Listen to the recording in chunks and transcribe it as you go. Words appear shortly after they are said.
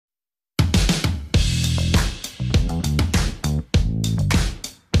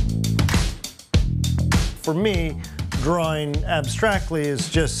for me, drawing abstractly is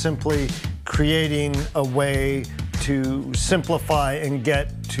just simply creating a way to simplify and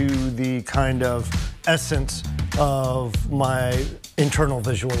get to the kind of essence of my internal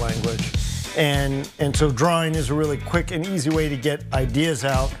visual language. And so drawing is a really quick and easy way to get ideas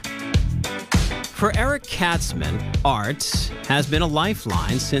out. For Eric Katzman, art has been a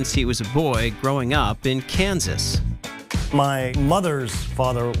lifeline since he was a boy growing up in Kansas. My mother's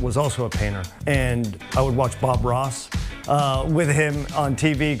father was also a painter, and I would watch Bob Ross with him on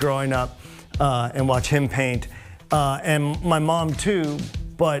TV growing up and watch him paint. And my mom too,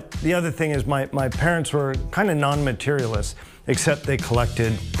 but the other thing is my parents were kind of non-materialists, except they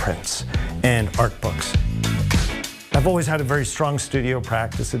collected prints and art books. I've always had a very strong studio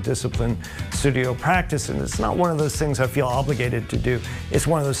practice, a disciplined studio practice, and it's not one of those things I feel obligated to do. It's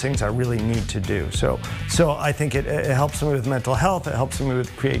one of those things I really need to do. So I think it helps me with mental health, it helps me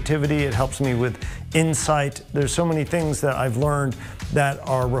with creativity, it helps me with insight. There's so many things that I've learned that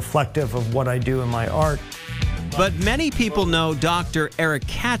are reflective of what I do in my art. But many people know Dr. Eric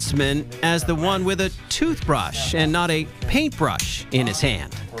Katzman as the one with a toothbrush and not a paintbrush in his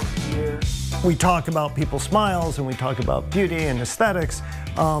hand. We talk about people's smiles and we talk about beauty and aesthetics,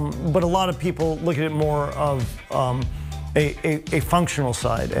 but a lot of people look at it more of a functional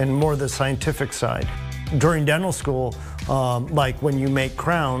side and more the scientific side. During dental school, like when you make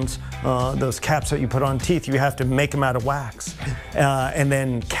crowns, those caps that you put on teeth, you have to make them out of wax and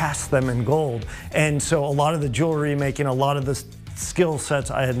then cast them in gold. And so a lot of the jewelry making, a lot of the skill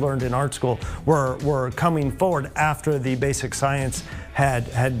sets I had learned in art school were coming forward after the basic science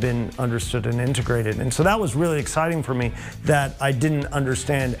had been understood and integrated. And so that was really exciting for me, that I didn't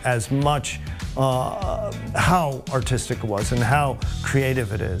understand as much how artistic it was and how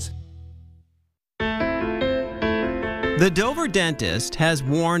creative it is. The Dover dentist has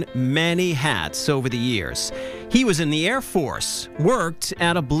worn many hats over the years. He was in the Air Force, worked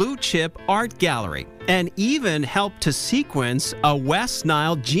at a blue-chip art gallery, and even helped to sequence a West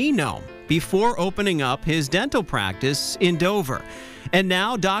Nile genome before opening up his dental practice in Dover. And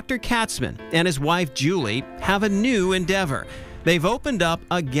now Dr. Katzman and his wife Julie have a new endeavor. They've opened up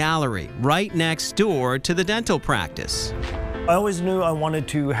a gallery right next door to the dental practice. I always knew I wanted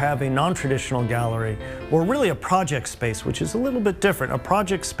to have a non-traditional gallery, or really a project space, which is a little bit different. A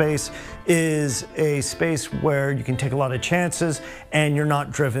project space is a space where you can take a lot of chances and you're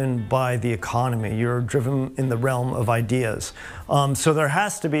not driven by the economy. You're driven in the realm of ideas. So there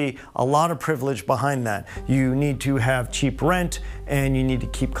has to be a lot of privilege behind that. You need to have cheap rent and you need to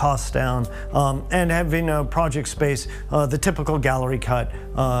keep costs down. And having a project space, the typical gallery cut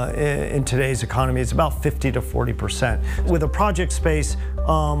in today's economy is about 50 to 40%. With a project space,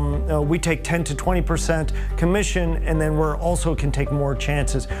 we take 10 to 20% commission, and then we're also can take more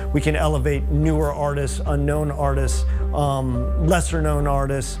chances. We can elevate newer artists, unknown artists, lesser known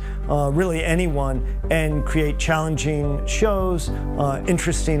artists, really anyone, and create challenging shows,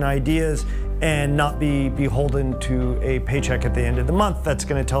 interesting ideas, and not be beholden to a paycheck at the end of the month that's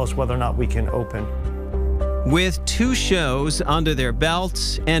going to tell us whether or not we can open. With 2 shows under their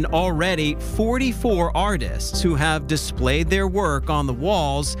belts and already 44 artists who have displayed their work on the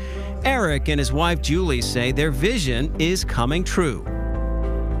walls, Eric and his wife Julie say their vision is coming true.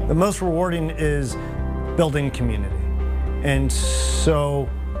 The most rewarding is building community. And so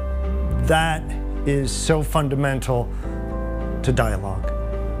that is so fundamental to dialogue.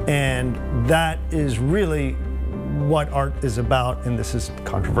 And that is really what art is about, and this is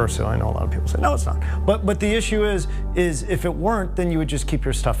controversial. I know a lot of people say, no, it's not. But the issue is if it weren't, then you would just keep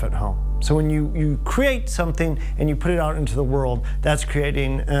your stuff at home. So when you create something and you put it out into the world, that's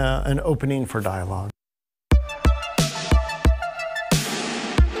creating an opening for dialogue.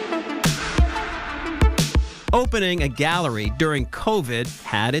 Opening a gallery during COVID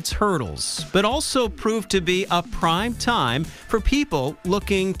had its hurdles, but also proved to be a prime time for people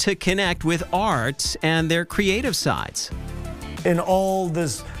looking to connect with art and their creative sides. In all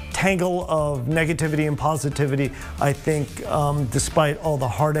this tangle of negativity and positivity, I think despite all the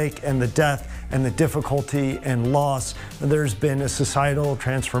heartache and the death and the difficulty and loss, there's been a societal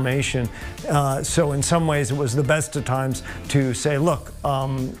transformation. So in some ways it was the best of times to say, look,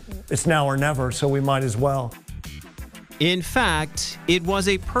 it's now or never, so we might as well. In fact, it was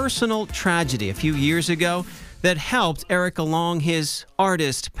a personal tragedy a few years ago that helped Eric along his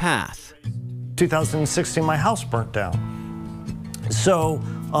artist path. 2016, my house burnt down. So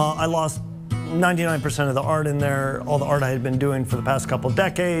I lost 99% of the art in there, all the art I had been doing for the past couple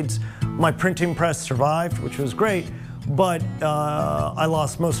decades. My printing press survived, which was great, but I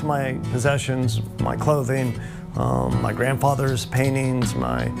lost most of my possessions, my clothing, my grandfather's paintings,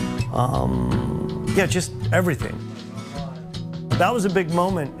 yeah, just everything. That was a big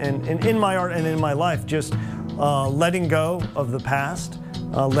moment in my art and in my life, just letting go of the past,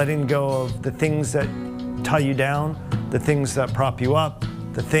 letting go of the things that tie you down, the things that prop you up,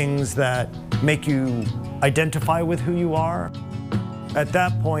 the things that make you identify with who you are. At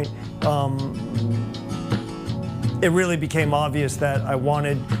that point, it really became obvious that I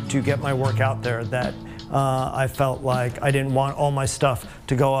wanted to get my work out there, that I felt like I didn't want all my stuff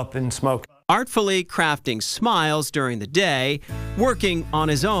to go up in smoke. Artfully crafting smiles during the day, working on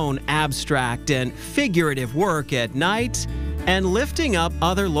his own abstract and figurative work at night, and lifting up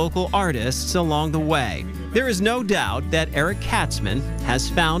other local artists along the way. There is no doubt that Eric Katzman has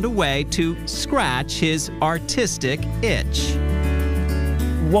found a way to scratch his artistic itch.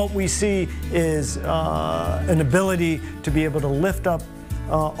 What we see is an ability to be able to lift up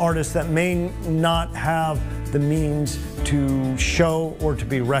artists that may not have the means to show or to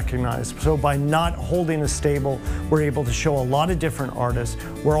be recognized. So by not holding a stable, we're able to show a lot of different artists.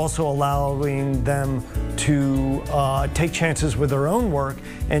 We're also allowing them to take chances with their own work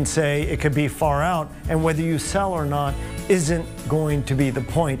and say it could be far out, and whether you sell or not isn't going to be the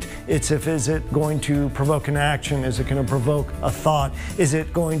point. It's is it going to provoke an action? Is it going to provoke a thought? Is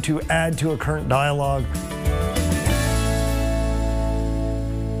it going to add to a current dialogue?